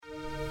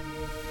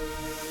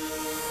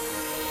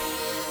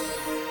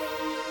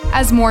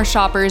As more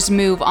shoppers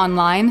move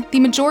online, the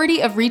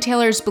majority of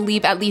retailers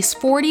believe at least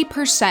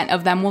 40%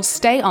 of them will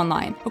stay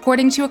online,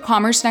 according to a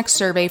Commerce Next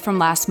survey from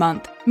last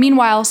month.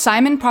 Meanwhile,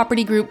 Simon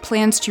Property Group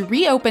plans to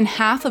reopen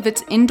half of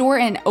its indoor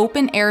and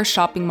open-air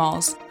shopping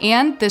malls.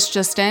 And this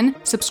just in,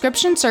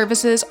 subscription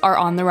services are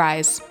on the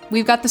rise.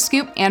 We've got the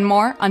scoop and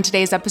more on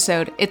today's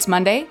episode. It's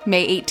Monday,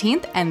 May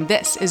 18th, and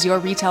this is your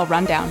Retail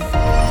Rundown.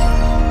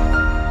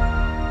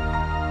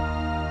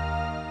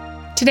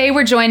 Today,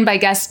 we're joined by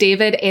guests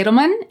David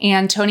Edelman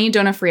and Tony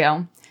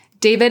Donofrio.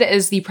 David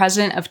is the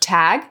president of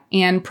TAG,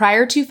 and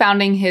prior to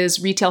founding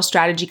his retail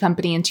strategy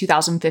company in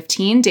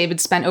 2015, David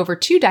spent over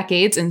 2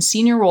 decades in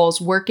senior roles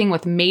working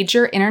with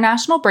major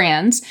international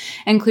brands,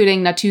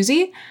 including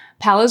Natuzzi,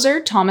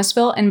 Palliser,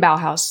 Thomasville, and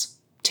Bauhaus.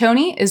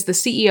 Tony is the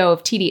CEO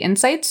of TD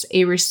Insights,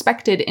 a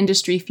respected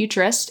industry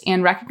futurist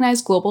and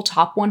recognized global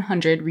top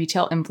 100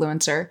 retail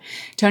influencer.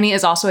 Tony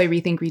is also a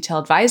Rethink Retail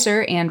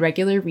advisor and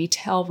regular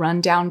Retail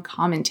Rundown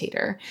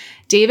commentator.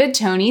 David,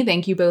 Tony,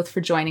 thank you both for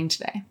joining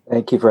today.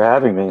 Thank you for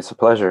having me. It's a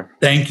pleasure.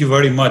 Thank you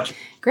very much.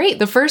 Great.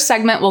 The first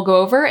segment we'll go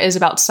over is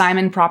about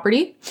Simon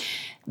Property.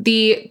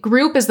 The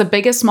group is the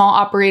biggest mall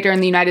operator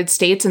in the United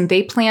States, and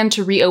they plan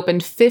to reopen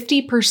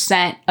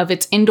 50% of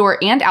its indoor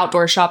and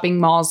outdoor shopping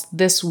malls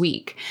this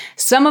week.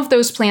 Some of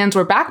those plans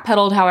were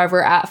backpedaled,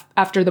 however,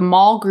 after the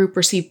mall group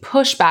received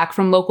pushback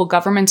from local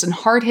governments in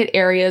hard-hit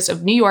areas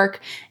of New York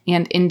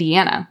and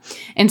Indiana.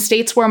 In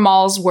states where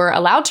malls were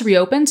allowed to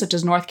reopen, such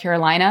as North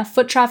Carolina,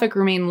 foot traffic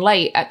remained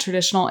light at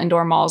traditional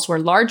indoor malls where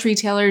large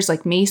retailers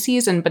like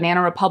Macy's and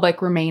Banana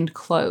Republic remained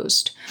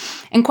closed.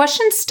 And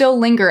questions still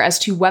linger as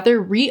to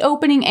whether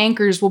reopening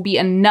anchors will be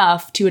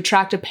enough to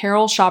attract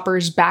apparel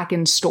shoppers back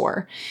in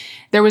store.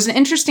 There was an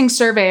interesting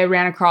survey I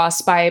ran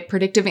across by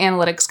predictive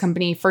analytics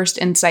company First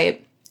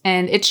Insight,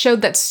 and it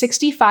showed that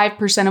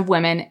 65% of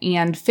women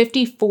and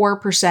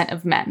 54%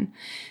 of men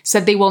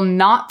said they will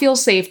not feel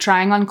safe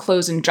trying on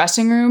clothes in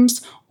dressing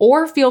rooms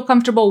or feel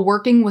comfortable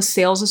working with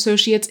sales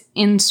associates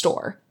in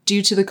store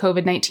due to the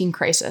COVID-19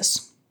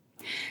 crisis.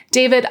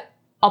 David,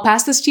 I'll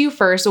pass this to you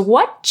first.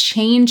 What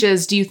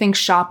changes do you think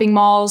shopping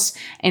malls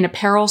and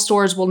apparel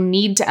stores will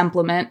need to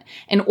implement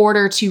in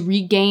order to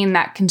regain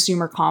that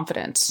consumer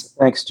confidence?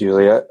 Thanks,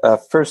 Julia.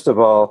 First of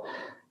all,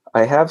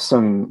 I have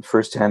some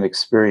firsthand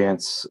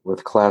experience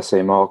with Class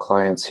A mall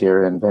clients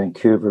here in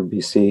Vancouver,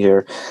 BC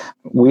here.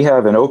 We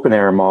have an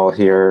open-air mall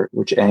here,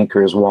 which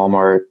anchors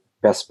Walmart,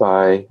 Best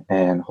Buy,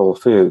 and Whole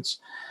Foods.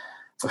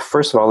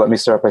 First of all, let me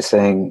start by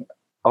saying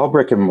all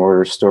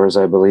brick-and-mortar stores,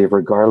 I believe,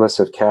 regardless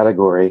of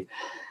category,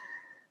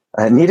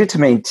 needed to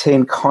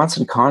maintain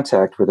constant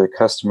contact with their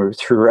customer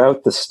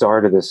throughout the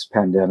start of this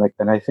pandemic.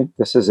 And I think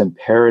this is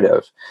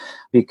imperative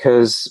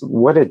because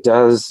what it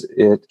does,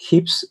 it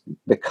keeps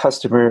the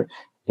customer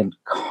in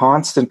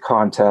constant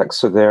contact.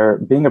 So they're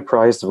being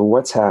apprised of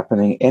what's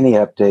happening, any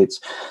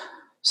updates.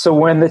 So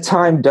when the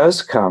time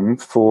does come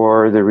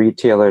for the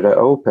retailer to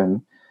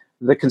open,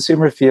 the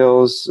consumer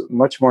feels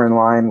much more in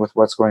line with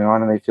what's going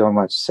on and they feel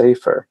much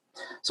safer.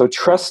 So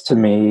trust to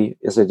me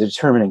is a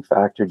determining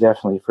factor,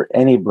 definitely for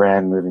any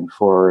brand moving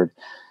forward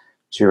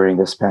during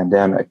this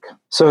pandemic.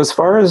 So as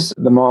far as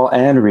the mall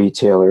and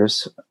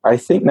retailers, I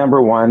think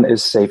number one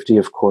is safety,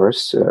 of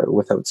course,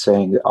 without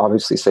saying that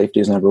obviously safety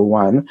is number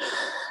one.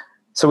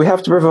 So we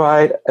have to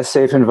provide a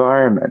safe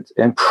environment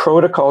and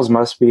protocols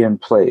must be in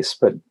place,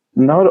 but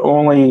not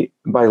only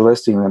by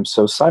listing them.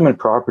 So Simon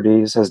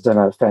Properties has done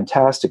a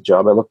fantastic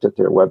job. I looked at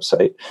their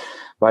website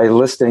by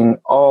listing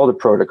all the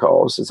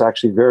protocols. It's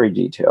actually very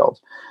detailed.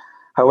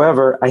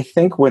 However, I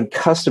think when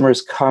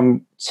customers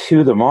come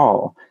to the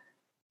mall,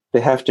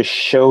 they have to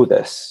show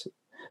this.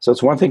 So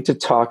it's one thing to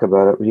talk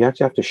about it, but you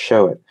have to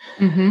show it.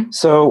 Mm-hmm.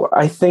 So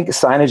I think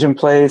signage in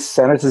place,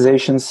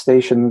 sanitization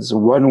stations,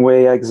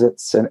 one-way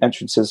exits and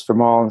entrances for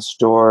mall and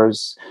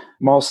stores,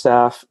 mall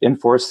staff,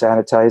 enforced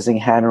sanitizing,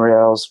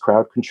 handrails,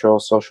 crowd control,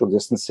 social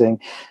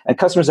distancing, and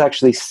customers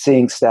actually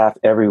seeing staff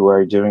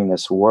everywhere doing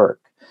this work.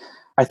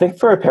 I think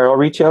for apparel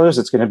retailers,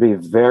 it's going to be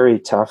very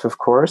tough, of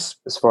course,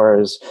 as far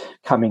as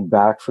coming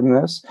back from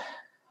this.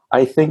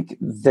 I think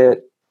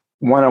that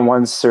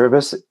one-on-one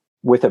service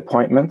with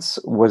appointments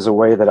was a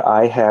way that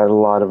I had a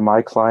lot of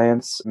my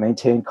clients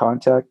maintain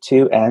contact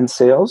to and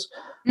sales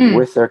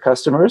with their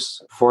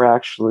customers for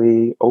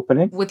actually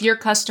opening. With your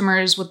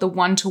customers, with the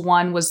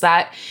one-to-one, was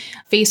that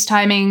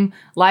FaceTiming,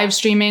 live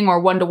streaming, or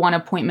one-to-one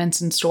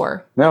appointments in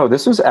store? No,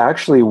 this was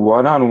actually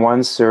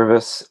one-on-one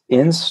service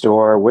in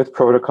store with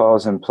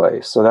protocols in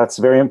place. So that's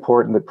very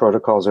important that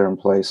protocols are in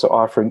place. So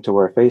offering to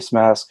wear face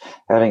masks,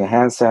 having a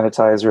hand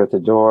sanitizer at the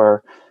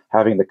door,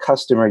 having the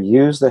customer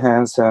use the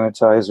hand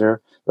sanitizer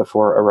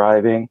before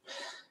arriving,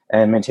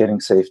 and maintaining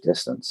safe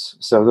distance.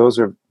 So those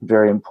are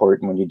very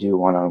important when you do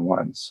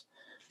one-on-ones.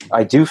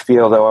 I do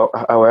feel, though,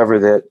 however,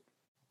 that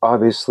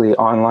obviously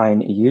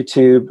online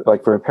YouTube,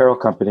 like for apparel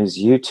companies,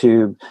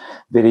 YouTube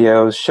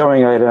videos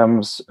showing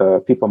items,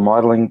 people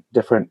modeling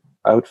different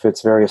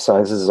outfits, various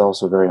sizes is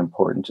also very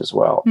important as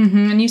well.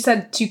 Mm-hmm. And you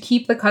said to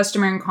keep the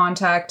customer in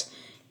contact,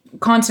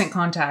 constant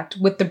contact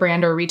with the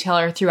brand or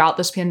retailer throughout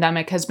this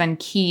pandemic has been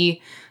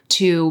key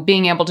to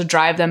being able to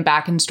drive them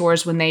back in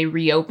stores when they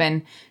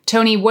reopen.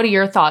 Tony, what are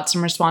your thoughts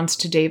in response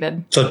to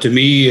David? So to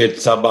me,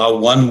 it's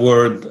about one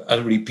word.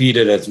 I'll repeat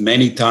it as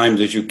many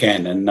times as you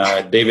can. And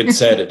David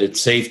said it,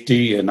 it's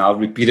safety. And I'll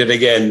repeat it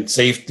again,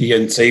 safety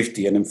and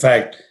safety. And in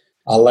fact,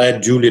 I'll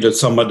add, Julie, to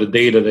some of the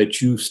data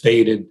that you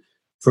stated.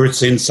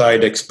 First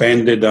Insight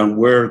expanded on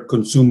where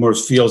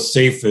consumers feel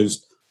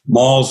safest.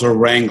 Malls are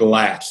ranked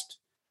last.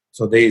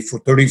 So only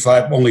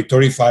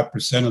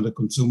 35% of the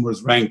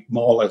consumers ranked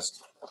mall as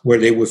where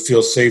they would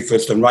feel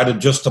safest. And right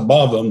just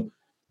above them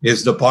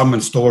is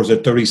department stores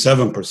at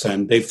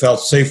 37%. They felt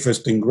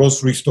safest in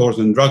grocery stores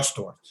and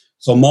drugstores.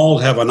 So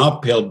malls have an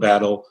uphill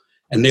battle.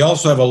 And they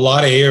also have a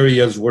lot of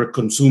areas where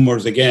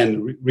consumers,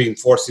 again,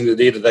 reinforcing the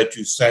data that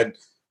you said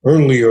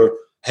earlier,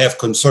 have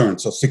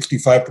concerns. So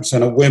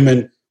 65% of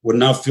women would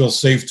not feel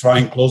safe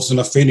trying clothes in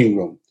a fitting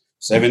room.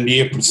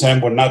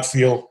 78% would not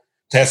feel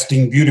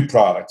testing beauty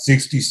products.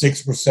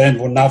 66%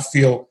 would not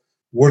feel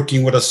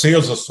working with a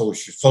sales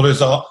associate.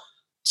 So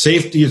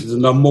safety is the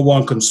number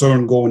one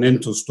concern going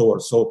into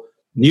stores. So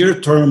near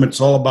term,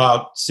 it's all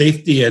about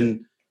safety,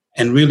 and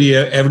really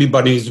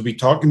everybody needs to be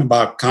talking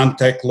about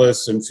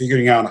contactless and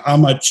figuring out how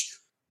much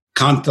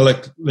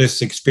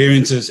contactless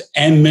experiences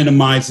and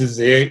minimizes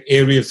the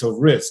areas of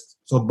risk.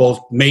 So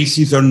both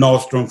Macy's and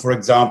Nordstrom, for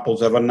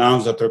example, have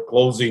announced that they're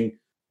closing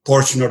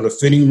portion of the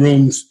fitting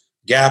rooms.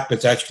 Gap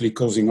is actually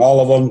closing all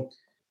of them.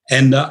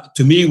 And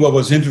to me, what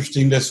was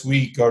interesting this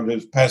week or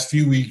the past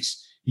few weeks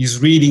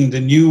is reading the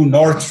new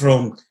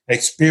Nordstrom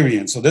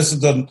experience. So this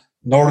is the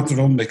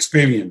Nordstrom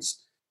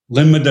experience.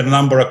 Limit the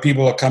number of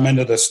people that come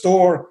into the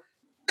store,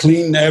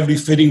 clean every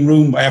fitting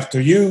room after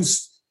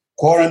use,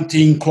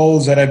 quarantine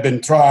clothes that have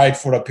been tried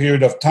for a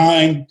period of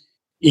time,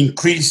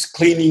 increase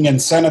cleaning and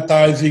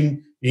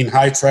sanitizing in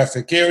high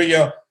traffic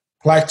area,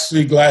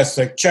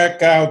 plexiglass at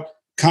checkout,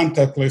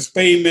 contactless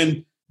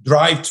payment,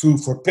 drive-through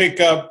for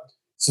pickup,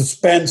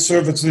 suspend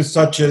services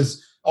such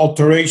as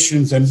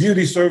alterations and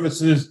beauty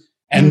services,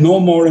 and no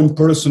more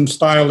in-person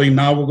styling.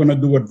 Now we're going to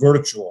do it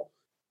virtual.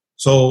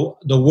 So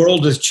the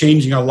world is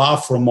changing a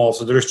lot for malls.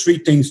 So there's three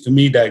things to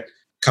me that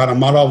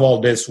come out of all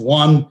this.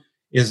 One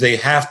is they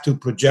have to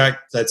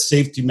project that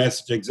safety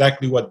message,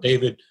 exactly what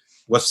David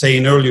was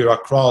saying earlier,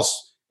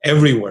 across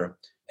everywhere.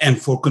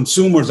 And for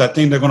consumers, I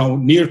think they're going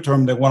to, near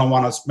term, they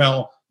want to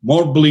smell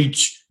more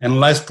bleach and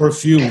less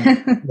perfume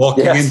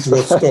walking into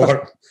a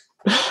store.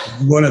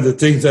 One of the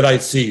things that I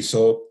see.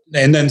 So,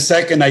 and then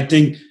second, I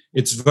think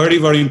it's very,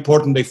 very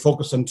important they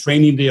focus on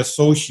training the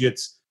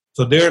associates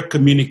so they're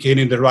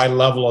communicating the right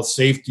level of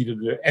safety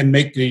and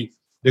make the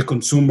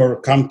consumer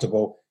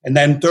comfortable. And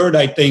then third,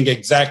 I think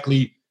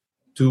exactly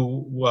to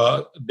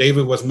what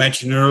David was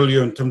mentioning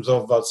earlier in terms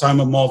of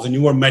Simon Malls, and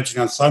you were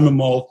mentioning on Simon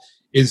Malls,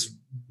 is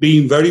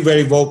being very,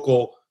 very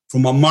vocal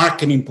from a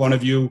marketing point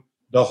of view,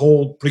 the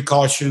whole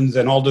precautions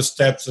and all the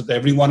steps that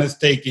everyone is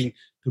taking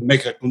to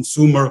make a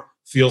consumer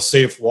feel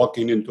safe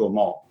walking into a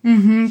mall.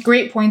 Mm-hmm.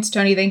 Great points,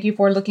 Tony. Thank you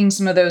for looking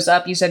some of those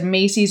up. You said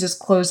Macy's is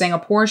closing a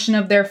portion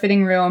of their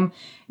fitting room.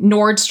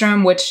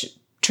 Nordstrom, which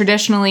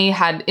traditionally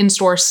had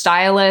in-store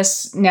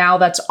stylists, now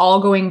that's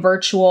all going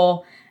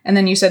virtual. And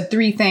then you said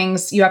three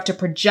things. You have to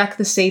project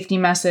the safety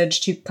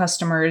message to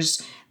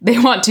customers. They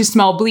want to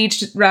smell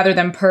bleach rather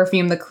than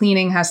perfume. The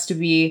cleaning has to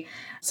be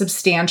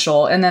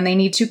substantial. And then they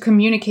need to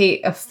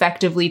communicate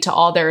effectively to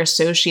all their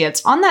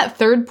associates. On that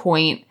third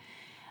point,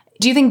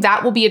 do you think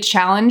that will be a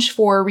challenge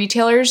for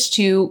retailers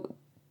to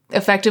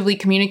effectively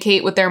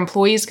communicate with their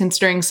employees,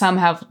 considering some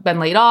have been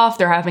laid off,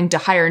 they're having to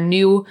hire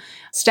new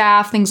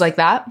staff, things like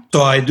that?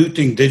 So I do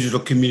think digital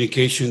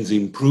communications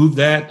improve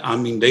that. I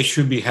mean, they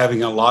should be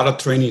having a lot of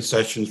training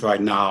sessions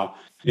right now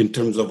in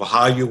terms of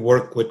how you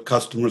work with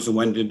customers and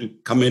when to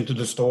come into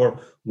the store,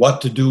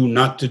 what to do,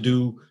 not to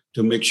do,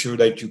 to make sure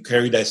that you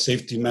carry that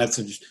safety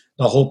message,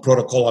 the whole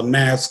protocol of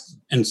masks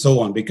and so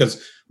on.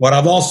 Because what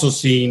I've also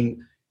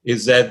seen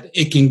is that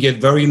it can get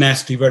very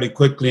nasty very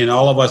quickly. And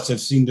all of us have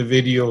seen the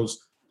videos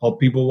of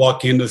people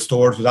walking into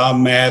stores without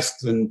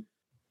masks. And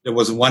there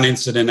was one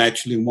incident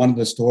actually in one of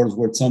the stores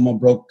where someone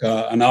broke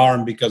an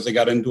arm because they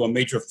got into a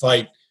major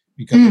fight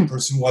because the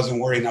person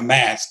wasn't wearing a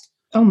mask.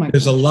 Oh my!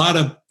 There's a lot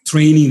of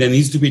training that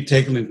needs to be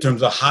taken in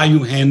terms of how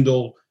you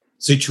handle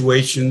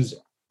situations,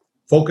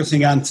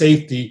 focusing on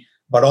safety,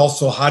 but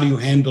also how do you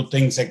handle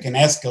things that can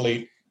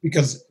escalate?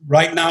 Because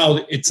right now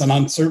it's an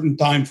uncertain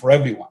time for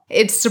everyone.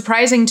 It's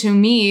surprising to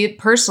me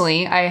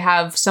personally. I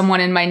have someone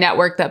in my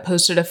network that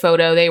posted a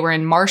photo. They were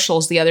in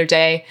Marshall's the other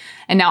day.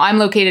 And now I'm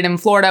located in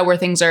Florida where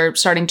things are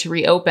starting to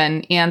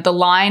reopen. And the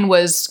line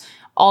was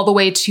all the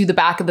way to the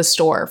back of the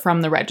store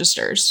from the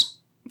registers.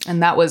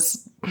 And that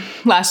was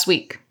last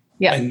week.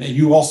 Yeah. And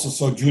you also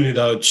saw, Julie,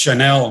 the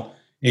Chanel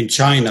in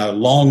China,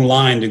 long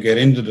line to get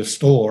into the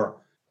store.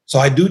 So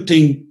I do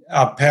think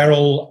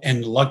apparel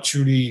and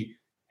luxury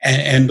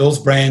and those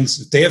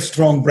brands, if they have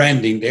strong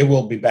branding, they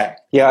will be back.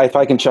 Yeah, if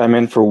I can chime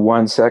in for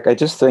 1 sec, I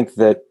just think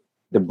that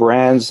the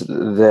brands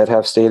that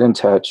have stayed in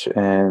touch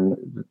and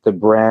the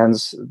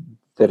brands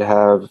that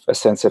have a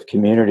sense of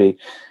community,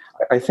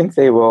 I think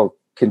they will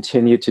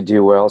continue to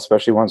do well,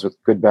 especially ones with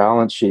good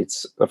balance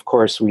sheets. Of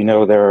course, we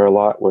know there are a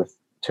lot with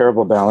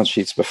terrible balance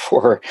sheets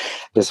before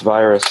this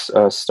virus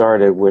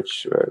started,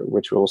 which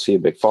we'll see a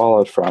big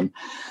fallout from.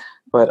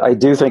 But I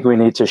do think we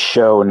need to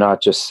show,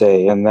 not just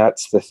say, and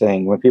that's the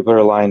thing. When people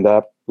are lined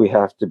up, we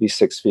have to be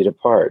 6 feet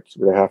apart.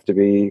 There have to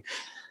be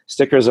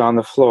stickers on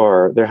the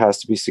floor. There has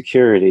to be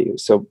security.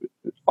 So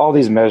all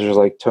these measures,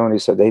 like Tony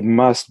said, they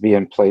must be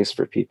in place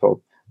for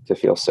people to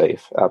feel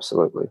safe.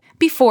 Absolutely.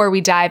 Before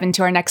we dive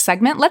into our next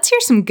segment, let's hear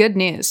some good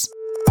news.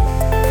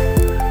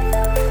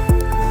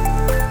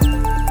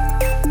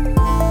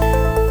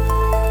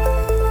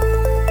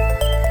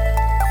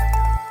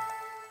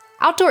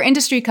 Outdoor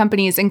industry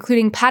companies,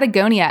 including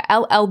Patagonia,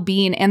 LL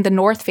Bean, and The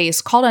North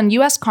Face, called on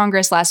U.S.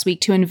 Congress last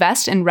week to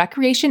invest in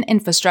recreation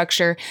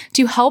infrastructure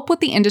to help with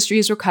the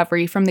industry's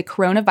recovery from the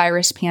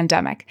coronavirus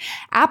pandemic.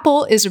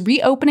 Apple is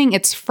reopening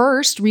its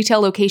first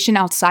retail location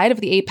outside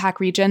of the APAC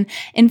region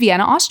in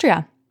Vienna,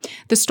 Austria.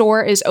 The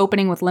store is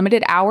opening with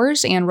limited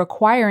hours and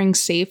requiring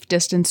safe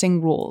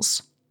distancing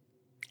rules.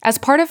 As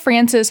part of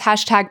France's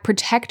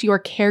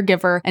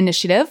 #ProtectYourCaregiver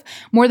initiative,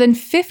 more than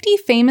 50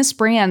 famous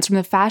brands from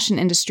the fashion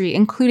industry,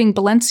 including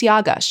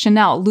Balenciaga,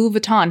 Chanel, Louis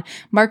Vuitton,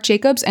 Marc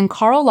Jacobs, and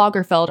Karl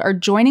Lagerfeld, are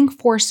joining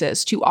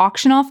forces to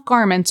auction off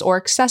garments or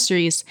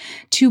accessories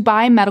to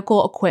buy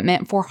medical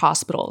equipment for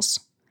hospitals.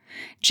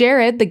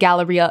 Jared, the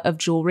Galleria of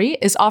Jewelry,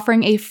 is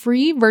offering a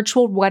free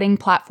virtual wedding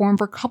platform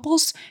for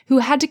couples who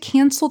had to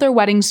cancel their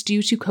weddings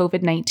due to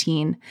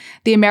COVID-19.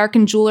 The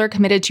American jeweler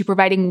committed to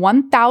providing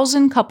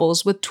 1,000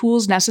 couples with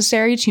tools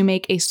necessary to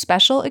make a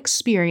special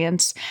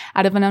experience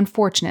out of an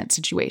unfortunate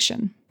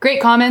situation.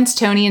 Great comments,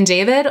 Tony and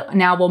David.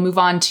 Now we'll move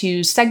on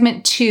to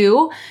segment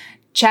 2.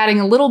 Chatting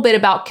a little bit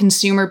about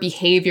consumer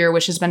behavior,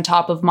 which has been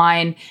top of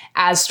mind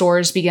as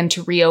stores begin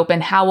to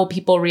reopen. How will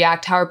people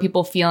react? How are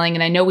people feeling?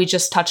 And I know we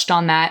just touched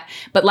on that,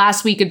 but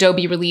last week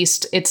Adobe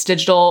released its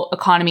Digital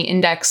Economy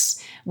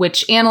Index,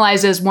 which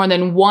analyzes more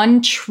than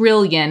 1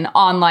 trillion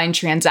online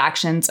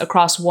transactions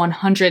across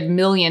 100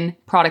 million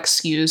product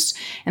SKUs.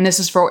 And this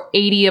is for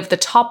 80 of the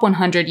top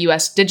 100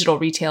 US digital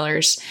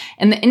retailers.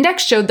 And the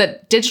index showed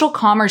that digital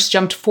commerce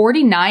jumped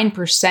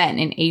 49%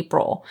 in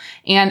April.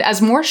 And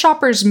as more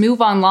shoppers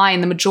move online,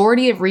 the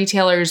majority of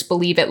retailers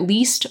believe at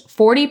least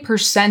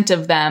 40%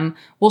 of them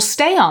will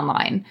stay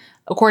online,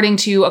 according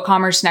to a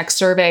Commerce Next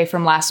survey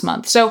from last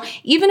month. So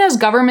even as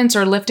governments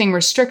are lifting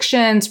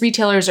restrictions,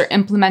 retailers are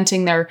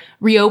implementing their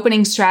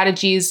reopening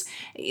strategies,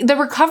 the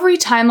recovery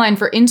timeline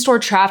for in-store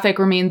traffic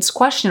remains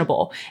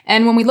questionable.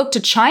 And when we look to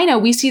China,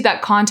 we see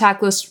that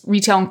contactless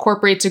retail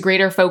incorporates a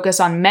greater focus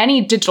on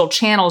many digital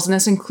channels, and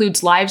this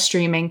includes live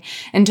streaming.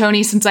 And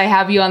Tony, since I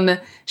have you on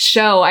the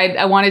show,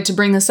 I wanted to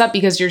bring this up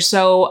because you're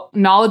so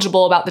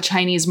knowledgeable about the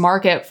Chinese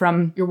market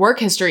from your work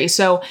history.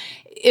 So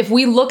if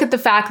we look at the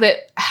fact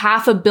that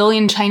 500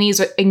 million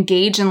Chinese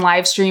engage in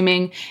live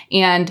streaming,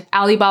 and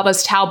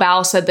Alibaba's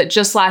Taobao said that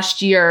just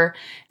last year,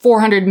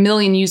 400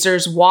 million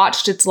users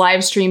watched its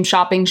live stream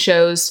shopping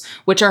shows,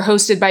 which are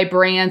hosted by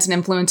brands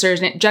and influencers,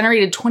 and it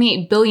generated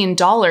 $28 billion.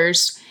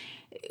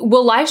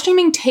 Will live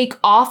streaming take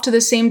off to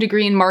the same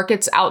degree in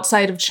markets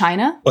outside of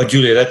China? Well,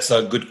 Julia, that's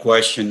a good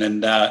question.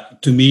 And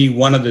to me,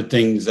 one of the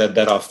things that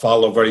I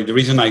follow the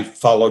reason I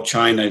follow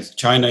China is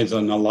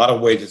in a lot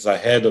of ways is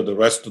ahead of the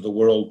rest of the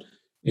world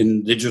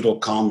in digital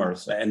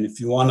commerce. And if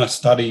you want to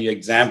study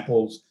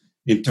examples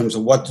in terms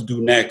of what to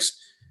do next,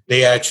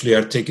 they actually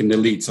are taking the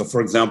lead. So, for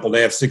example,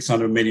 they have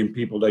 600 million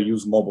people that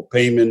use mobile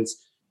payments.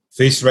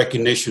 Face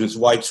recognition is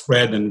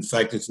widespread, and in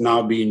fact, it's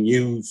now being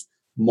used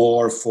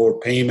more for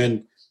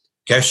payment.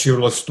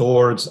 Cashierless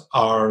stores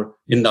are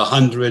in the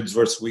hundreds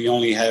versus we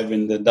only have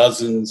in the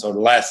dozens or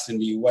less in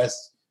the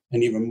US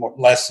and even more,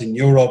 less in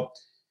Europe.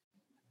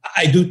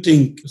 I do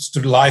think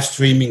live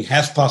streaming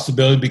has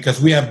possibility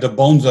because we have the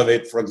bones of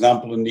it, for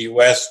example, in the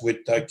US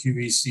with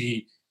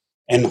QVC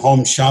and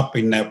Home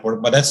Shopping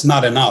Network, but that's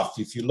not enough.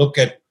 If you look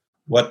at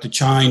what the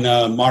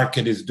China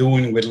market is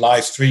doing with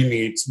live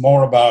streaming, it's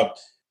more about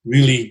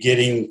really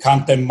getting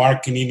content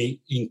marketing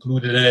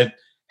included in it,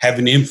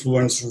 having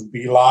influencers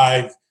be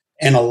live,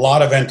 and a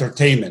lot of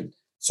entertainment.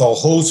 So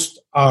hosts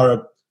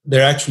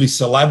they're actually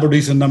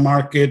celebrities in the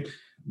market.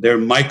 They're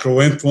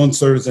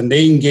micro-influencers, and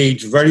they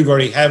engage very,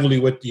 very heavily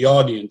with the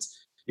audience.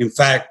 In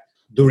fact,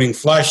 during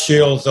flash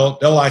sales,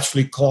 they'll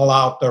actually call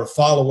out their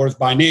followers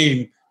by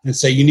name and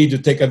say, you need to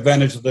take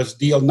advantage of this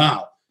deal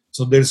now.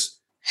 So there's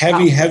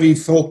heavy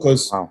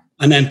focus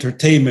on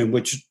entertainment,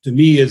 which to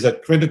me is a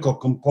critical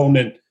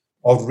component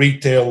of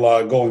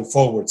retail going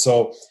forward.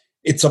 So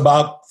it's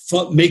about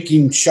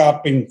making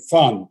shopping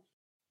fun.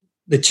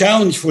 The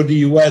challenge for the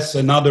U.S.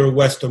 and other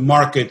Western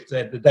markets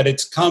that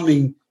it's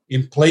coming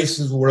in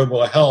places where it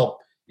will help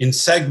in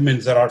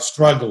segments that are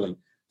struggling.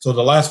 So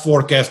the last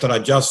forecast that I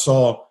just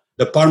saw,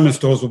 department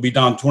stores will be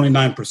down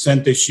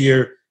 29% this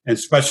year, and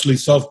especially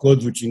soft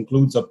goods, which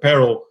includes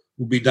apparel,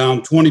 will be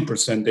down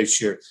 20%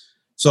 this year.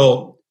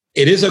 So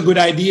it is a good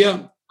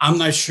idea. I'm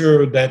not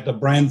sure that the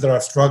brands that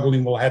are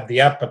struggling will have the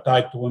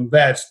appetite to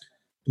invest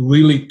to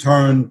really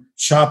turn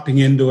shopping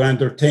into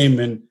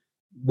entertainment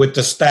with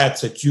the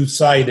stats that you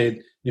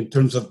cited in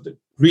terms of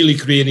really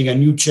creating a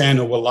new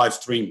channel with live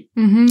streaming.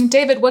 Mm-hmm.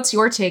 David, what's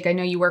your take? I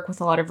know you work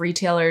with a lot of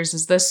retailers.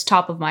 Is this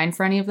top of mind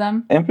for any of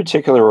them? In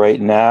particular, right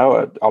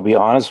now, I'll be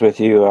honest with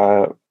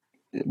you,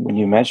 when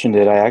you mentioned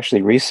it, I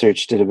actually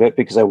researched it a bit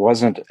because I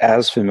wasn't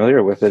as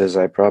familiar with it as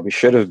I probably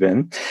should have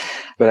been.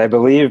 But I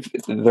believe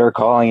they're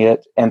calling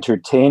it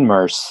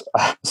entertainmers.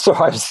 So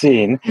I've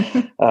seen,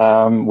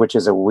 which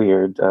is a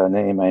weird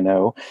name, I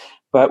know.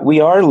 But we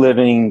are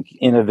living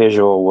in a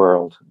visual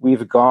world.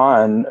 We've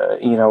gone,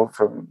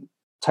 from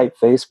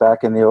typeface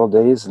back in the old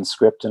days and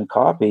script and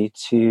copy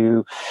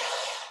to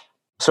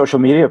social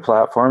media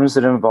platforms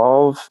that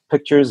involve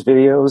pictures,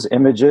 videos,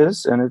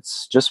 images, and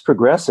it's just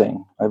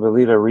progressing. I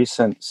believe a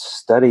recent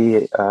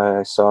study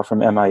I saw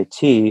from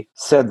MIT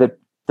said that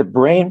the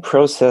brain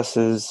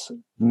processes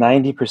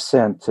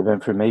 90% of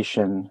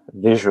information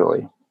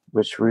visually,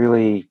 which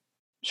really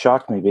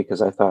shocked me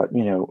because I thought,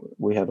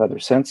 we have other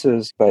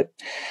senses. But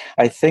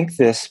I think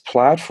this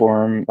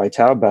platform by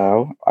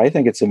Taobao, I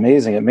think it's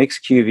amazing. It makes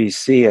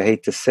QVC, I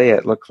hate to say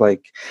it, look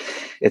like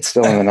it's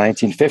still in the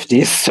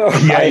 1950s. So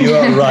yeah, you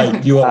are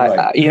right. You are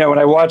right. When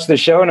I watch the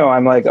show now,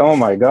 I'm like, oh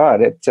my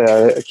God,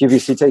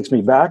 QVC takes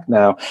me back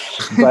now.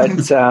 But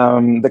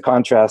the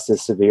contrast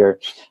is severe.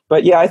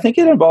 But yeah, I think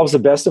it involves the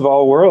best of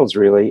all worlds,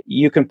 really.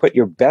 You can put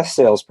your best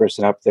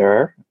salesperson up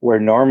there, where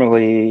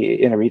normally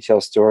in a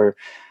retail store,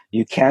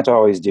 you can't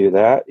always do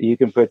that. You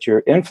can put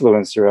your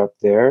influencer up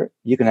there.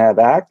 You can have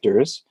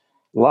actors,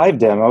 live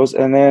demos,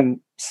 and then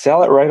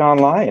sell it right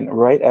online,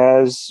 right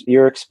as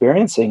you're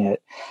experiencing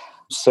it.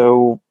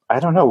 So I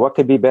don't know what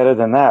could be better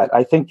than that.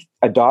 I think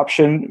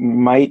adoption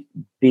might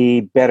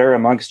be better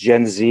amongst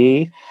Gen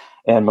Z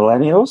and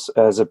millennials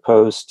as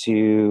opposed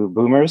to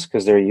boomers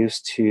because they're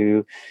used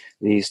to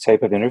these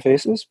type of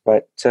interfaces.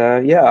 But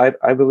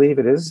I believe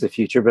it is the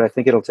future, but I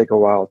think it'll take a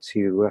while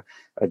to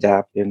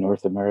adapt in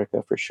North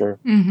America for sure.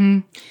 Mm-hmm.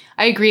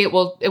 I agree. It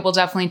will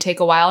definitely take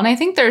a while. And I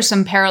think there's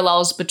some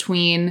parallels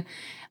between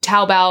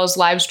Taobao's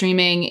live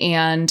streaming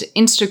and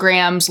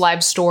Instagram's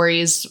live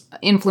stories.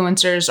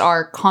 Influencers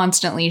are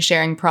constantly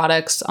sharing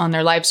products on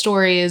their live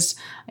stories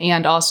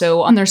and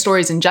also on their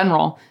stories in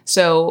general.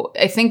 So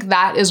I think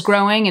that is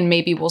growing and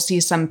maybe we'll see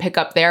some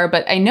pickup there.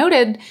 But I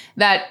noted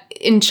that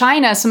in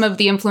China, some of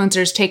the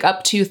influencers take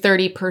up to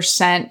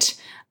 30%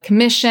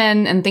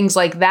 commission and things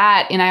like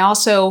that. And I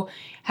also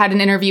had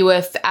an interview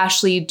with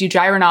Ashley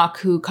Dujairanok,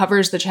 who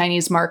covers the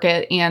Chinese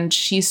market, and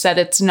she said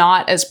it's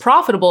not as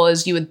profitable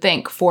as you would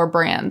think for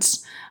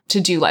brands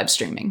to do live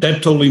streaming.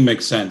 That totally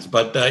makes sense.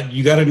 But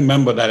you got to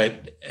remember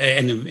that,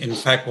 and in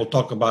fact, we'll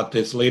talk about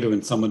this later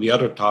in some of the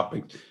other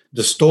topics,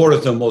 the store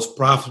is the most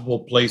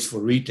profitable place for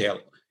retail.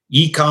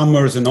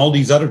 E-commerce and all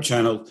these other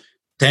channels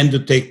tend to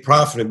take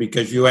profit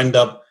because you end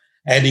up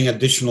adding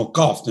additional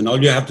cost. And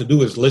all you have to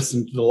do is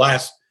listen to the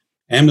last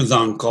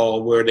Amazon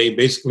call where they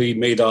basically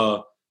made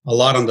a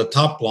lot on the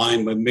top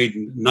line, but made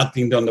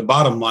nothing on the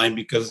bottom line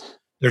because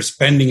they're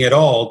spending it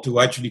all to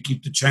actually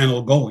keep the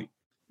channel going.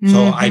 Mm-hmm.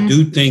 So I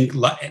do think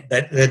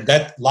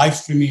that live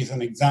streaming is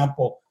an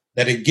example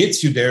that it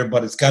gets you there,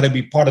 but it's got to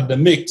be part of the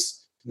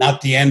mix,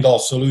 not the end-all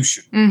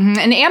solution. Mm-hmm.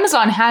 And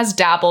Amazon has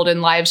dabbled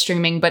in live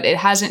streaming, but it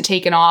hasn't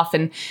taken off.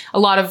 And a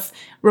lot of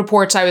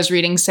reports I was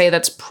reading say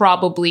that's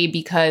probably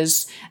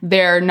because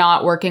they're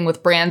not working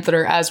with brands that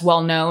are as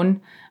well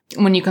known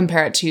when you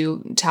compare it to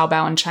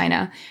Taobao in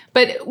China.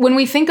 But when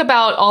we think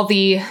about all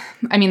the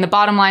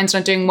bottom line's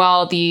not doing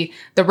well, the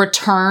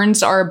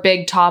returns are a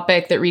big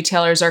topic that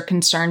retailers are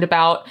concerned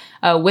about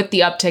with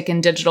the uptick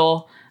in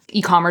digital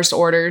e-commerce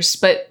orders.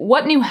 But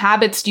what new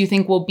habits do you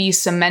think will be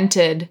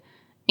cemented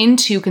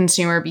into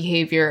consumer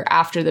behavior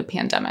after the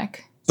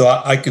pandemic?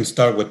 So I can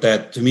start with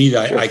that. To me,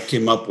 I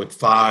came up with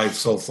 5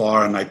 so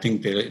far, and I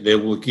think they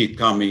will keep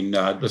coming.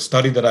 The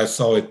study that I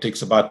saw, it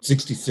takes about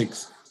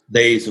 66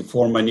 days to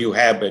form a new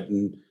habit,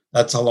 and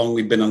that's how long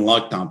we've been in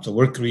lockdown. So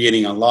we're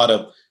creating a lot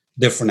of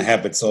different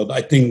habits. So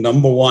I think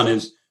number one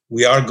is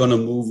we are going to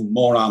move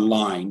more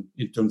online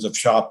in terms of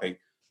shopping,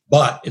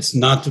 but it's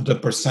not to the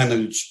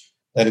percentage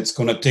that it's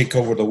going to take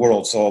over the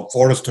world. So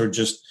Forrester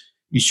just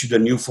issued a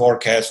new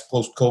forecast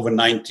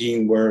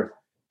post-COVID-19 where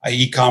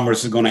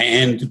e-commerce is going to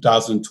end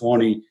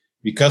 2020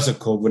 because of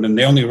COVID, and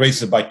they only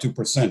raised it by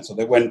 2%. So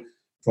they went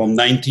from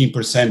 19%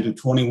 to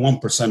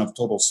 21% of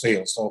total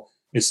sales. So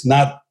it's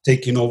not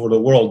taking over the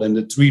world. And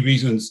the 3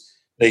 reasons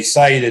they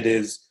cited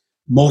is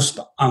most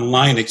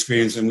online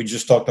experience, and we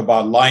just talked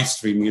about live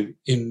streaming,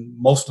 in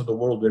most of the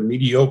world, they're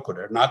mediocre.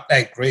 They're not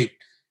that great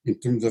in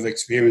terms of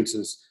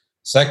experiences.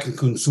 Second,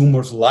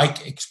 consumers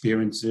like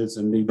experiences,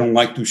 and they don't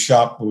like to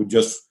shop with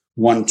just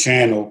one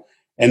channel.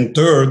 And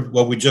third,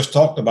 what we just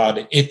talked about,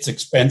 it's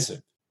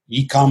expensive.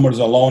 E-commerce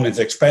alone is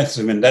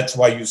expensive, and that's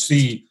why you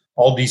see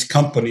all these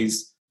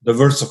companies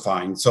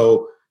diversifying.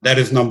 So that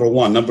is number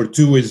one. Number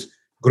 2 is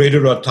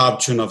greater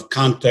adoption of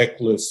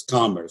contactless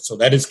commerce. So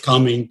that is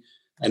coming,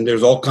 and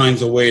there's all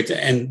kinds of ways.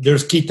 And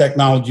there's key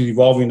technology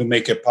evolving to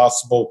make it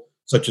possible,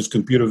 such as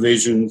computer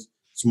vision,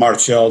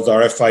 smart shelves,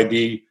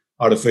 RFID,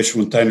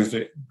 artificial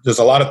intelligence. There's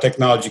a lot of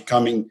technology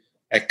coming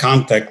at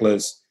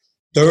contactless.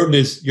 Third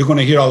is you're going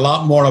to hear a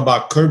lot more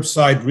about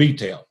curbside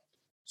retail.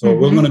 So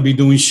we're going to be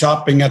doing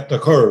shopping at the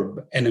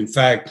curb. And in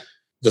fact,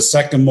 the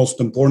second most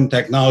important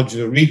technology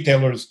the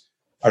retailers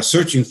are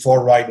searching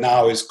for right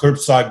now is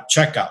curbside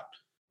checkout.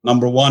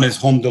 Number one is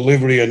home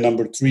delivery, and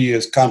number three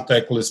is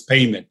contactless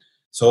payment.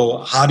 So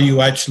how do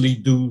you actually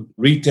do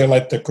retail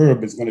at the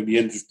curb is going to be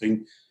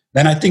interesting.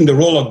 Then I think the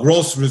role of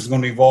groceries is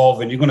going to evolve,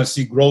 and you're going to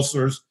see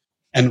grocers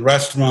and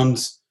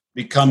restaurants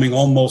becoming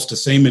almost the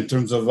same in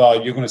terms of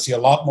you're going to see a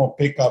lot more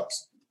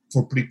pickups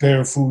for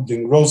prepared food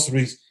and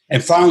groceries.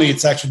 And finally,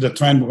 it's actually the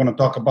trend we're going to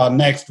talk about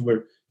next,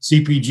 where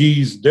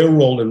CPGs, their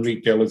role in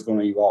retail is going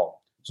to evolve.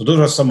 So those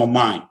are some of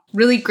mine.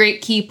 Really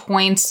great key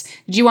points.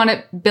 Did you want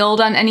to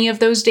build on any of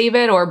those,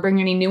 David, or bring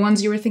any new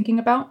ones you were thinking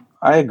about?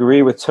 I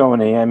agree with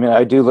Tony. I mean,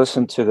 I do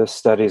listen to the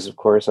studies, of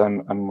course.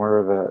 I'm more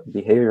of a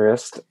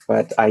behaviorist,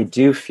 but I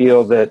do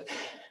feel that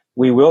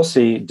we will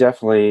see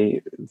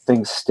definitely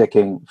things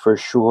sticking for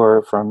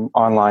sure from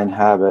online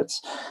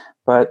habits.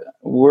 But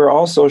we're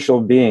all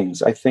social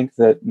beings. I think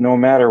that no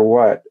matter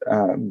what,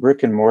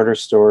 brick and mortar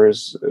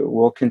stores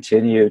will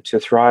continue to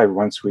thrive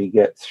once we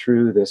get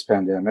through this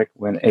pandemic,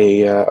 when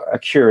a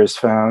cure is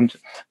found.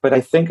 But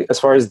I think as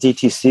far as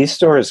DTC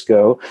stores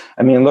go,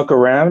 I mean, look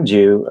around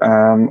you.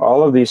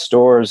 All of these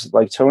stores,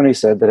 like Tony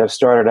said, that have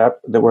started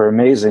up that were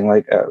amazing,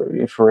 like,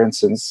 for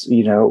instance,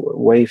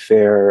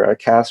 Wayfair,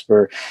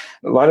 Casper.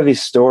 A lot of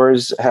these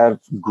stores have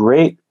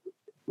great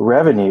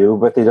revenue,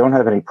 but they don't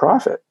have any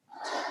profit.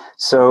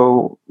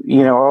 So,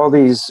 all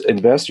these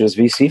investors,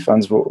 VC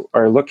funds,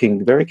 are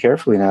looking very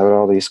carefully now at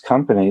all these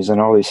companies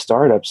and all these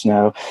startups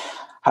now.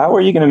 How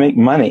are you going to make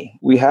money?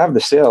 We have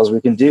the sales.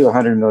 We can do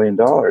 $100 million,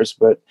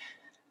 but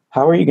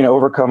how are you going to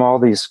overcome all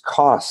these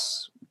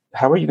costs?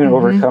 How are you going to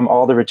overcome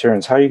all the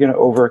returns? How are you going to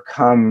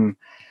overcome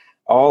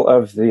all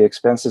of the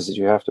expenses that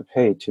you have to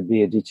pay to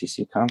be a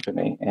DTC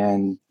company?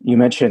 And you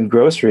mentioned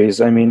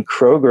groceries. I mean,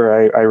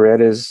 Kroger, I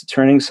read, is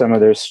turning some of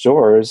their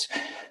stores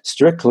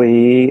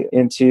strictly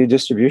into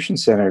distribution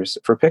centers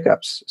for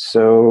pickups.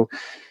 So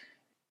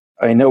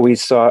I know we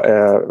saw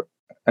an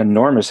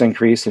enormous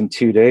increase in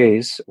 2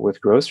 days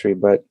with grocery,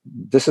 but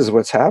this is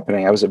what's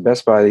happening. I was at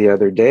Best Buy the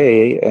other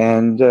day,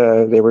 and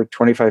there were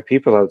 25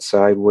 people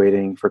outside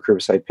waiting for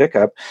curbside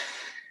pickup.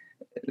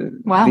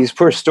 Wow. These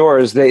poor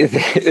stores,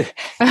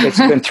 it's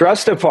been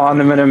thrust upon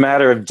them in a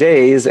matter of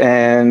days,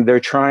 and they're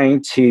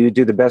trying to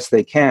do the best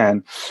they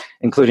can,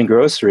 including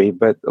grocery,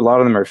 but a lot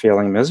of them are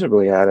failing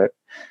miserably at it.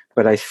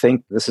 But I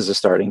think this is a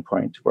starting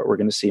point, what we're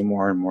going to see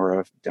more and more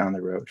of down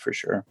the road for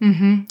sure.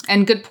 Mm-hmm.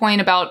 And good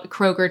point about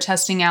Kroger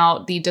testing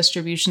out the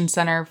distribution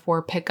center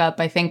for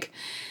pickup. I think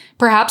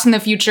perhaps in the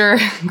future,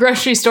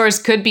 grocery stores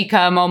could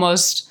become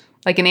almost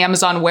like an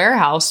Amazon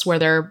warehouse where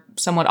they're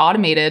somewhat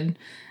automated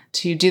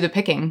to do the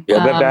picking.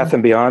 Yeah, but Bath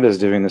 & Beyond is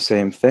doing the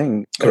same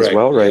thing as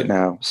well right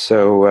now.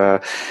 So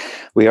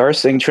we are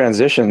seeing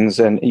transitions,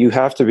 and you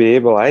have to be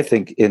able, I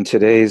think, in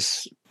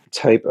today's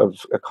type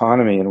of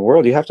economy and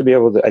world, you have to be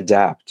able to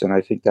adapt. And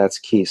I think that's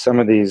key. Some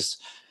of these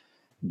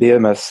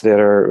behemoths that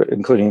are,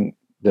 including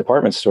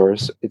department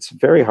stores, it's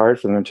very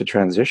hard for them to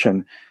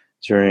transition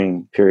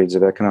during periods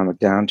of economic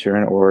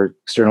downturn or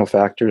external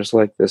factors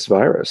like this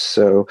virus.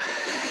 So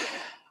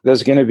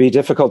there's going to be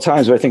difficult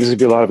times, but I think there's going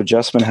to be a lot of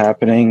adjustment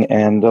happening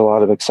and a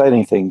lot of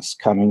exciting things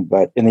coming.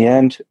 But in the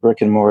end,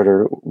 brick and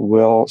mortar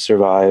will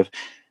survive,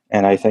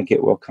 and I think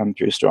it will come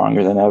through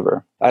stronger than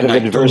ever. Out of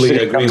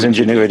adversity comes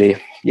ingenuity.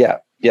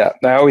 Yeah,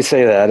 I always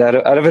say that.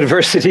 Out of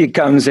adversity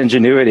comes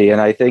ingenuity. And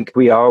I think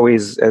we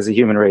always, as a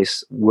human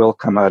race, will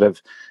come out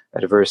of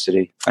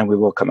adversity, and we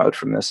will come out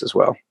from this as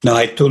well. No,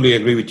 I totally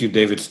agree with you,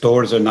 David.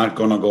 Stores are not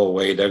going to go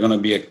away. They're going to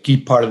be a key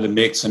part of the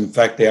mix. In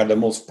fact, they are the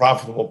most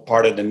profitable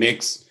part of the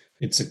mix.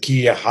 It's a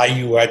key of how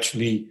you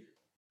actually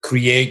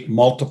create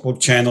multiple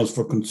channels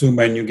for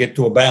consumer and you get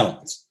to a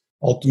balance.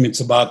 Ultimately, it's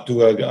about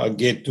to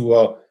get to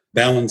a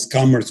balanced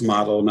commerce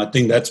model. And I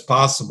think that's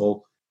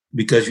possible,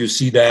 because you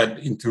see that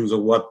in terms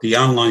of what the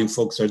online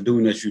folks are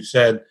doing, as you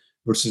said,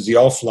 versus the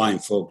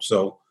offline folks.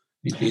 So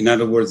in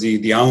other words,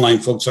 the online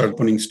folks are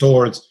opening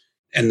stores,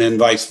 and then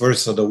vice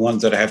versa. The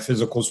ones that have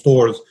physical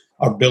stores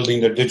are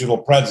building their digital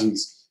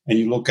presence. And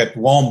you look at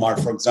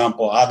Walmart, for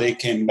example, how they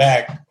came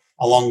back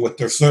along with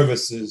their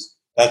services.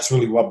 That's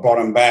really what brought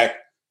them back,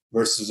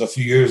 versus a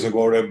few years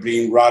ago, they're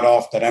being right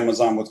off that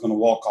Amazon was going to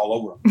walk all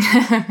over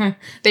them.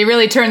 They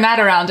really turned that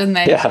around, didn't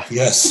they? Yeah.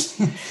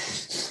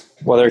 Yes.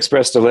 Well, their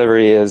express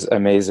delivery is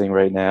amazing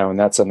right now, and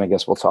that's something I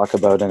guess we'll talk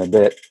about in a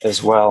bit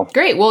as well.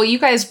 Great. Well, you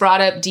guys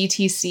brought up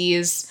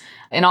DTCs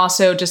and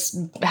also just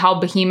how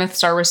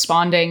behemoths are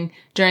responding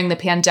during the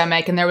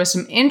pandemic. And there was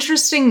some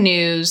interesting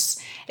news.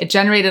 It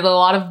generated a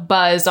lot of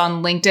buzz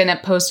on LinkedIn,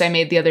 a post I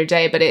made the other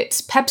day, but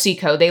it's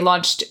PepsiCo. They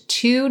launched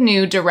 2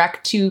 new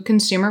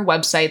direct-to-consumer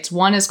websites.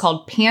 One is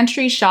called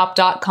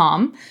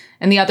pantryshop.com,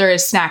 and the other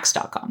is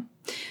snacks.com.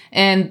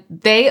 And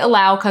they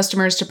allow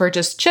customers to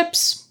purchase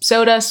chips,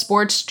 soda,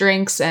 sports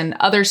drinks, and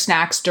other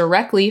snacks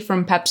directly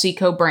from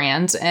PepsiCo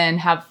brands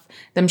and have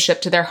them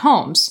shipped to their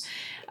homes.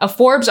 A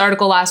Forbes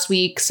article last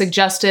week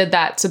suggested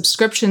that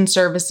subscription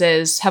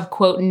services have,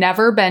 quote,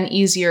 never been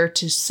easier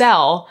to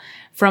sell,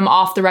 from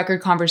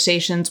off-the-record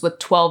conversations with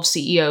 12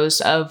 CEOs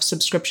of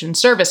subscription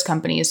service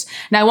companies.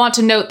 Now, I want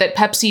to note that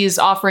Pepsi's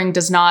offering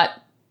does not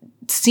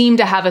seem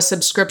to have a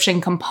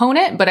subscription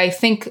component, but I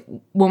think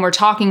when we're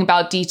talking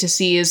about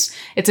D2Cs,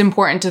 it's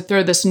important to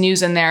throw this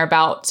news in there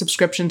about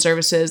subscription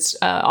services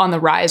on the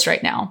rise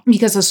right now,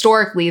 because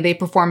historically they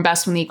perform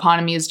best when the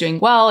economy is doing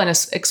well and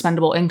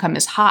expendable income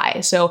is high.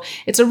 So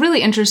it's a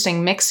really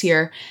interesting mix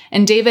here.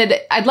 And David,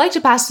 I'd like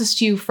to pass this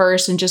to you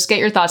first and just get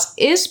your thoughts.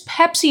 Is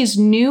Pepsi's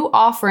new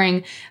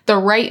offering the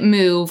right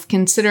move,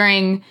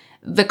 considering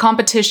the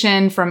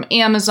competition from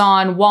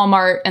Amazon,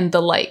 Walmart, and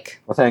the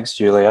like? Well, thanks,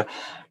 Julia.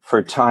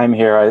 For time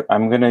here,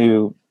 I'm going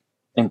to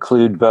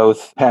include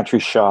both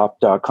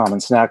pantryshop.com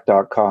and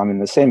snack.com in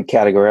the same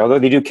category. Although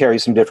they do carry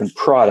some different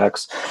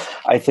products,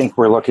 I think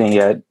we're looking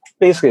at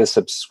basically a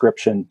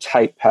subscription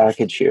type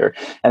package here.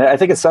 And I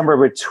think it's somewhere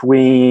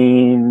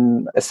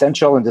between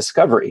essential and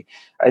discovery.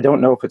 I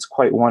don't know if it's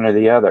quite one or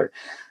the other.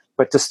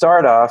 But to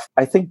start off,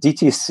 I think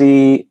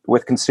DTC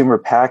with consumer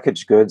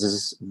packaged goods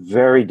is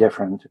very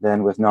different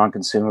than with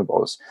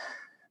non-consumables.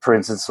 For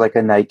instance, like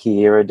a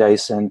Nike or a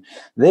Dyson,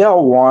 they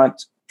all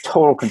want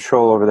total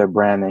control over their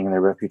branding and their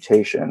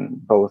reputation,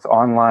 both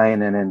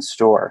online and in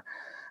store.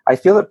 I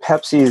feel that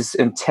Pepsi's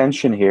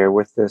intention here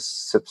with this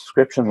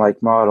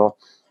subscription-like model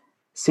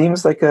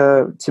seems like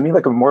to me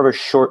like a more of a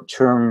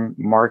short-term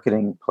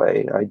marketing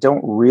play. I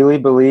don't really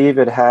believe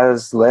it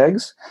has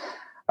legs.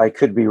 I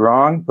could be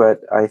wrong,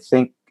 but I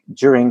think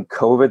during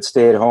COVID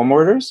stay-at-home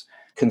orders,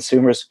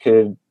 consumers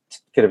could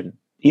have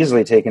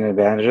easily taken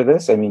advantage of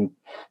this. I mean,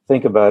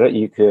 think about it.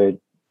 You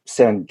could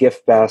send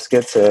gift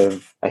baskets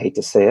of, I hate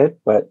to say it,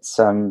 but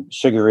some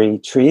sugary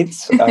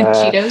treats.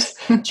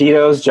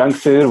 Cheetos, junk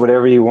food,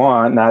 whatever you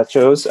want,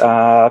 nachos.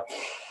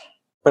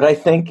 But I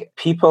think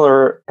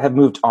people have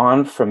moved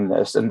on from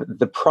this. And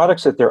the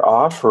products that they're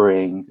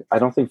offering, I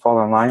don't think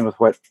fall in line with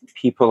what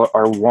people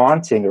are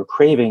wanting or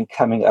craving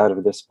coming out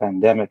of this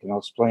pandemic. And I'll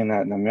explain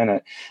that in a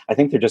minute. I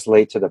think they're just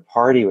late to the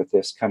party with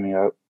this coming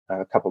out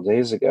a couple of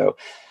days ago.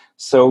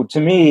 So to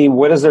me,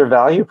 what is their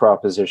value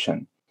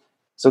proposition?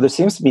 So there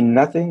seems to be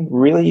nothing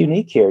really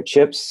unique here.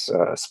 Chips,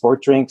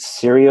 sport drinks,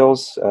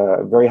 cereals,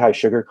 very high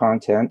sugar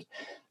content,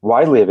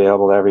 widely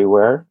available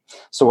everywhere.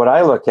 So what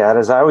I look at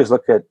is I always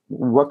look at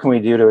what can we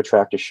do to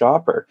attract a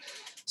shopper.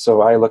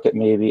 So I look at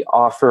maybe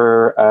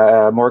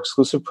offer more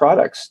exclusive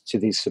products to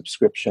these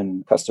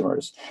subscription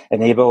customers,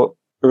 enable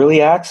early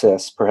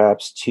access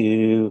perhaps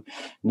to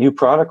new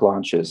product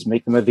launches,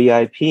 make them a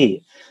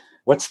VIP.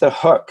 What's the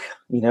hook?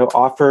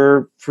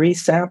 Offer free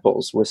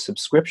samples with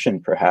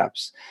subscription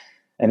perhaps.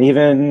 And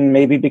even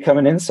maybe become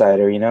an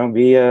insider,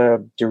 be a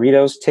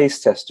Doritos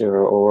taste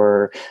tester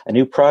or a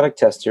new product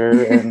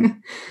tester.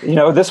 And,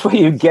 this way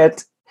you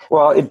get,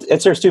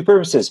 it serves two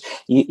purposes.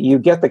 You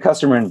get the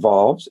customer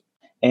involved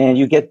and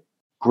you get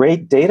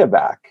great data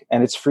back,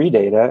 and it's free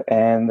data,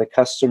 and the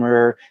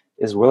customer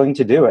is willing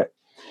to do it.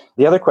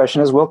 The other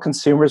question is, will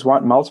consumers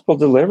want multiple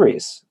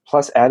deliveries,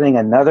 plus adding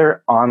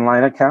another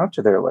online account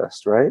to their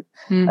list, right?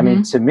 Mm-hmm. I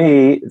mean, to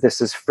me,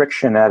 this is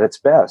friction at its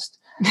best.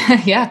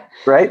 Yeah.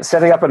 Right?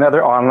 Setting up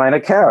another online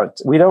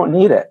account. We don't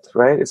need it,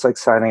 right? It's like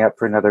signing up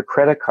for another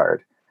credit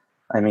card.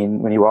 I mean,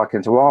 when you walk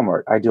into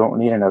Walmart, I don't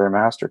need another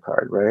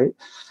MasterCard, right?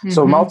 Mm-hmm.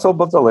 So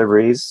multiple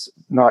deliveries,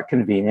 not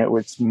convenient.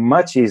 It's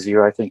much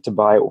easier, I think, to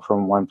buy it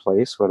from one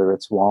place, whether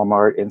it's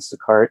Walmart,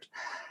 Instacart.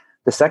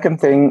 The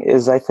second thing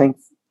is, I think,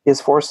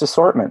 is forced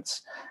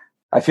assortments.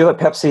 I feel that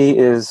Pepsi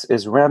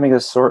is ramming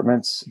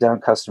assortments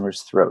down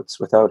customers' throats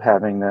without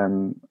having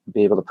them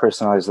be able to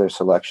personalize their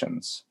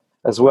selections.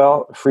 As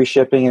well, free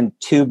shipping in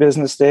 2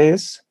 business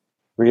days,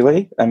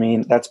 really? I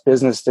mean, that's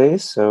business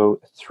days,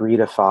 so 3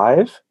 to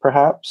 5,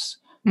 perhaps,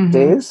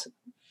 days.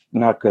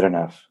 Not good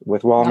enough.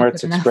 With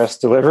Walmart's express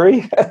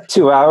delivery,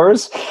 2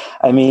 hours.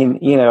 I mean,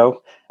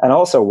 and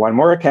also one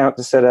more account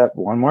to set up,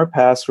 one more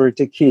password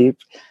to keep,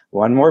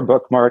 one more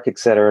bookmark, et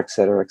cetera, et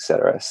cetera, et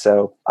cetera.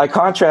 So I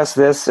contrast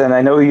this, and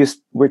I know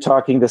we're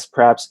talking this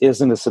perhaps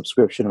isn't a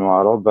subscription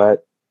model,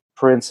 but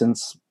for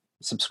instance,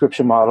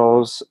 subscription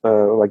models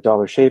like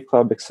Dollar Shave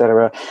Club, et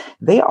cetera,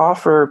 they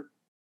offer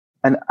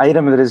an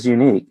item that is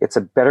unique. It's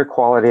a better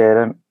quality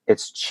item.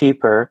 It's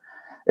cheaper.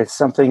 It's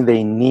something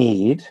they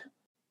need.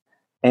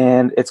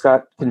 And it's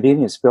got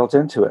convenience built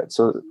into it.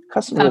 So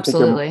customers,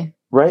 absolutely,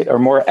 are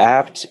more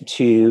apt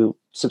to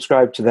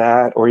subscribe to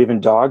that, or even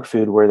dog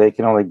food where they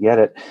can only get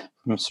it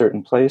from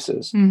certain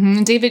places.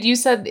 Mm-hmm. David, you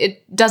said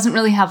it doesn't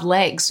really have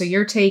legs. So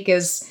your take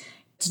is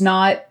it's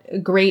not a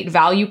great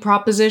value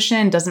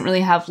proposition, doesn't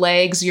really have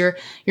legs. You're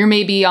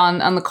maybe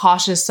on the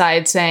cautious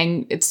side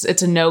saying it's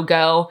a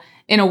no-go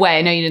in a way.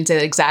 I know you didn't say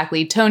that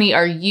exactly. Tony,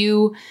 are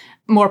you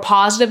more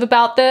positive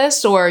about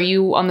this, or are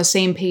you on the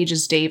same page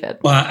as David?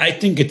 Well, I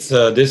think it's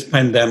this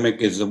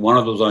pandemic is one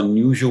of those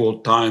unusual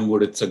times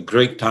where it's a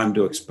great time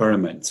to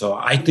experiment. So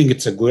I think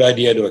it's a good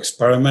idea to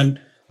experiment.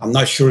 I'm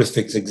not sure if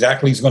it's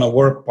exactly going to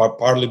work,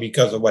 partly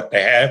because of what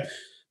they have,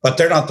 But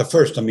they're not the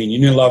first. I mean,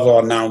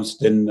 Unilever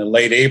announced in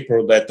late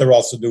April that they're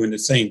also doing the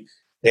same.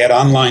 They had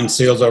online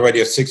sales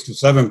already at 6 to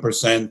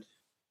 7%.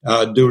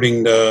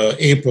 During the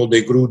April,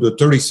 they grew to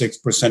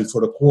 36%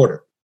 for the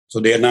quarter. So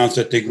they announced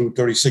that they grew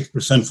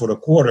 36% for the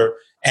quarter,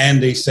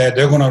 and they said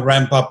they're going to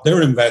ramp up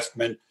their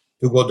investment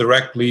to go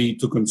directly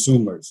to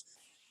consumers.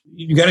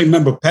 You got to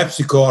remember,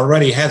 PepsiCo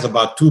already has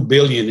about $2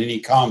 billion in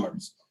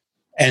e-commerce,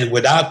 and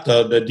without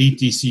the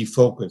DTC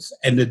focus.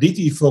 And the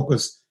DTC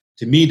focus,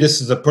 to me,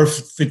 this is a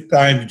perfect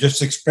time to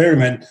just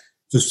experiment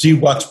to see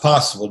what's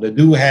possible. They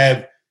do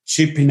have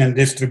shipping and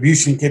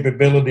distribution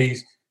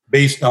capabilities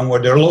based on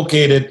where they're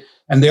located,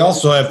 and they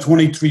also have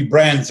 23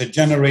 brands that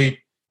generate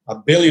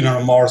 $1 billion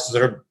or more, so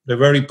they're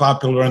very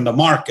popular in the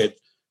market.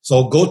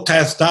 So go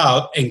test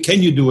out, and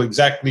can you do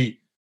exactly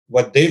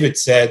what David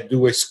said,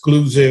 do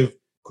exclusive,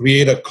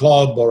 create a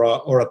club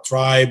or a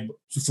tribe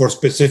for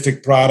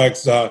specific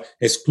products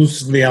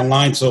exclusively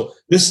online. So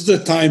this is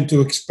the time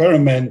to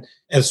experiment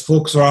as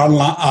folks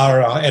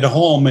are at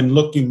home and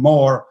looking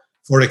more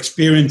for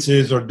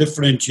experiences or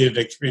differentiated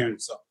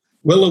experience. So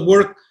will it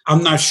work?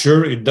 I'm not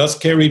sure. It does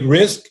carry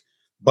risk,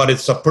 but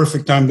it's a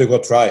perfect time to go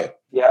try it.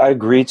 Yeah, I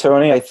agree,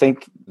 Tony. I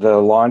think the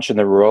launch and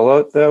the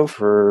rollout, though,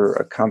 for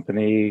a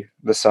company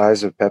the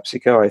size of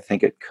PepsiCo, I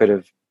think it could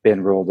have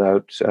been rolled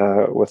out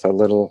with a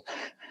little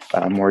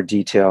more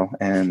detail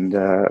and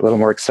a little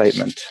more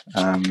excitement.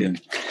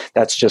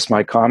 That's just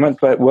my comment.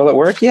 But will it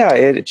work? Yeah,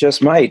 it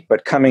just might.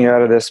 But coming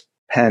out of this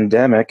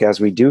pandemic, as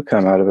we do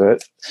come out of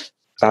it,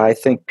 I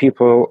think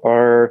people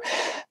are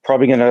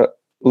probably going to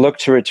look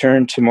to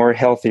return to more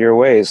healthier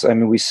ways. I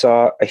mean, we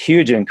saw a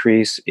huge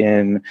increase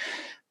in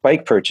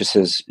bike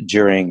purchases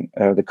during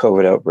the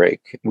COVID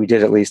outbreak. We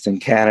did, at least in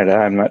Canada.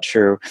 I'm not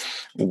sure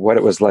what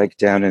it was like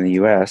down in the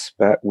US,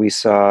 but we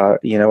saw,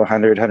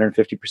 100,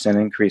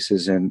 150%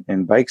 increases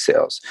in bike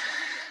sales.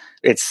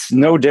 It's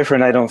no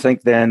different, I don't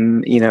think,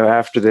 than,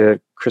 after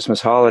the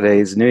Christmas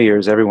holidays, New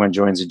Year's, everyone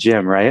joins a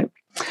gym, right?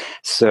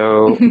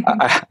 So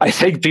I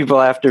think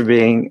people, after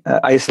being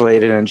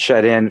isolated and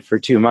shut in for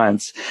 2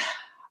 months,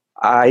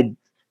 I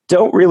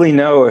don't really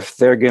know if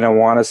they're going to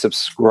want to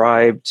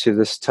subscribe to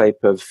this type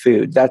of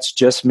food. That's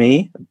just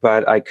me,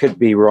 but I could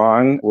be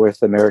wrong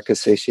with American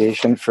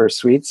Association for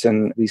Sweets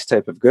and these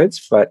type of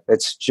goods, but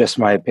it's just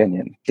my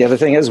opinion. The other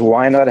thing is,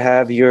 why not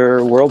have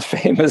your world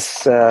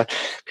famous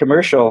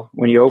commercial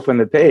when you open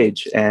the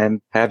page,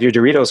 and have your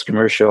Doritos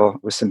commercial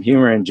with some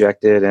humor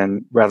injected,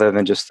 and rather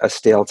than just a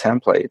stale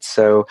template.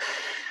 So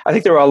I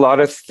think there are a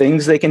lot of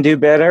things they can do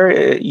better,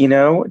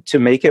 to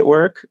make it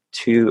work,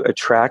 to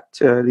attract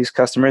these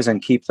customers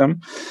and keep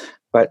them.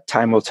 But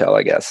time will tell,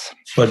 I guess.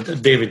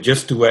 But David,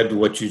 just to add to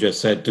what you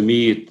just said, to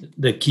me,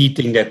 the key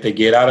thing that they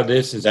get out of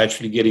this is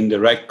actually getting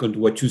direct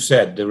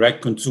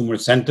consumer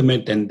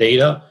sentiment and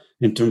data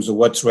in terms of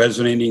what's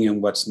resonating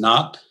and what's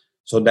not.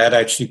 So that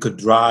actually could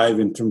drive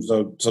in terms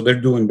of, so they're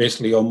doing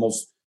basically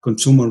almost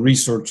consumer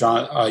research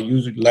on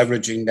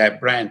leveraging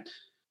that brand.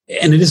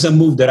 And it is a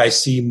move that I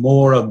see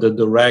more of the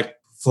direct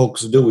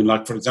folks doing.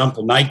 Like, for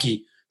example,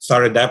 Nike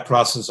started that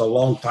process a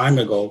long time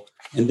ago,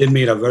 and they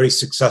made a very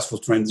successful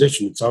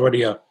transition. It's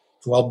already a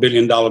 $12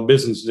 billion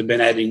business. They've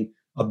been adding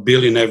 $1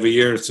 billion every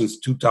year since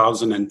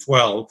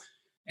 2012.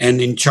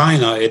 And in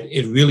China,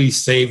 it really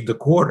saved the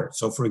quarter.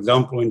 So, for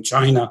example, in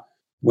China,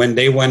 when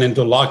they went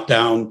into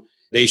lockdown,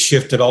 they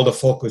shifted all the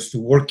focus to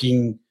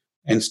working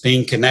and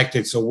staying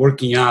connected. So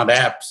working out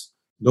apps,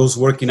 those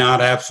working out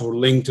apps were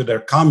linked to their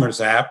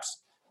commerce apps.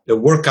 The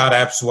workout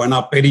apps went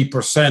up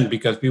 80%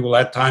 because people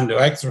had time to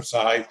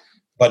exercise.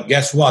 But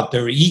guess what?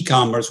 Their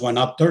e-commerce went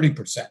up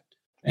 30%.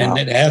 And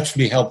it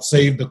actually helped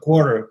save the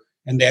quarter.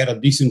 And they had a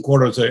decent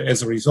quarter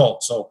as a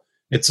result. So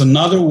it's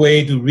another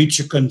way to reach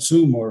a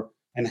consumer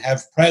and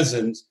have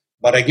presence.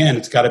 But again,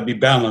 it's got to be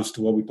balanced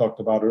to what we talked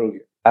about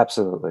earlier.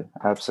 Absolutely.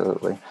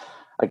 Absolutely.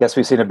 I guess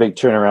we've seen a big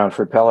turnaround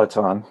for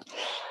Peloton.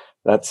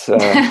 That's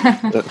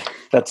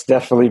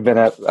definitely been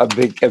a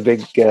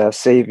big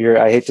savior.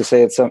 I hate to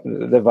say it,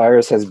 the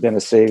virus has been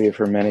a savior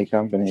for many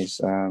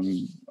companies,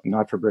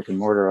 not for brick and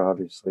mortar,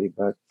 obviously,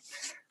 but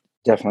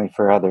definitely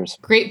for others.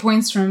 Great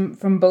points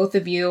from both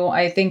of you.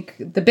 I think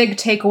the big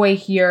takeaway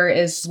here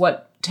is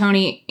what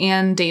Tony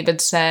and David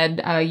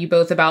said, you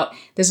both, about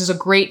this is a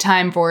great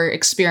time for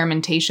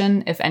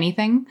experimentation, if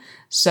anything.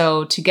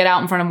 So to get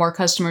out in front of more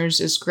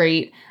customers is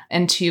great.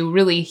 And to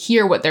really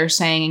hear what they're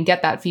saying and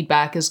get that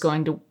feedback is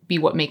going to be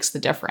what makes the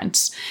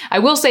difference. I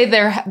will say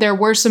there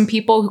were some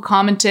people who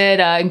commented,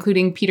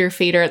 including Peter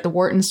Fader at the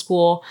Wharton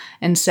School,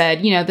 and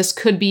said, this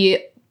could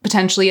be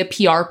potentially a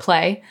PR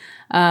play.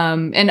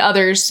 And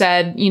others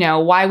said,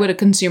 why would a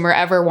consumer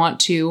ever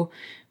want to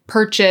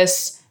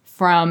purchase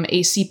from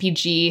a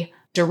CPG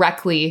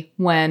directly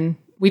when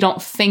we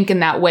don't think in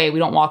that way? We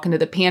don't walk into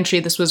the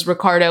pantry. This was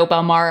Ricardo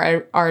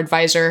Belmar, our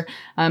advisor.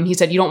 He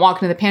said, you don't walk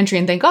into the pantry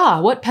and think,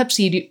 what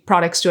Pepsi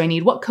products do I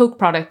need? What Coke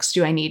products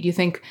do I need? You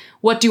think,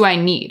 what do I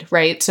need,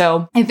 right?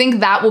 So I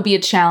think that will be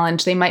a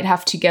challenge. They might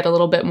have to get a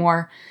little bit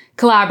more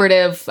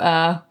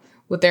collaborative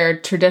with their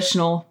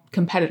traditional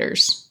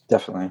competitors.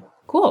 Definitely.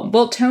 Cool.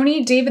 Well,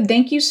 Tony, David,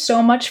 thank you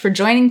so much for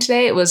joining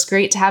today. It was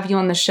great to have you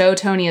on the show,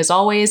 Tony, as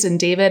always. And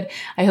David,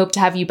 I hope to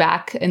have you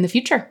back in the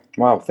future.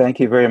 Wow, thank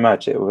you very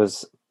much. It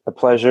was a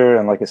pleasure.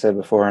 And like I said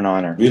before, an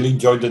honor. Really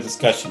enjoyed the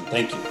discussion.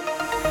 Thank you.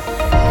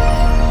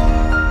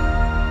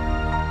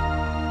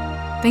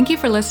 Thank you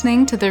for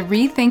listening to the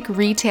Rethink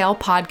Retail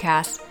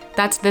podcast.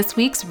 That's this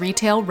week's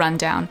Retail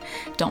Rundown.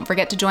 Don't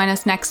forget to join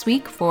us next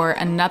week for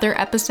another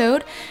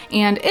episode.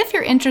 And if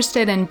you're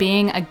interested in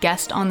being a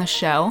guest on the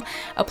show,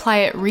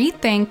 apply at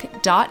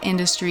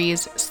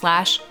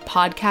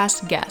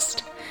rethink.industries/podcast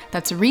guest.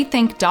 That's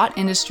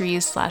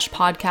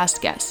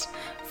rethink.industries/podcast guest.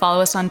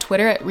 Follow us on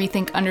Twitter at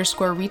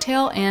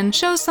rethink_retail and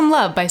show some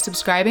love by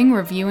subscribing,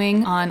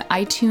 reviewing on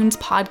iTunes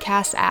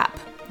podcast app.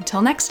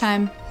 Until next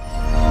time.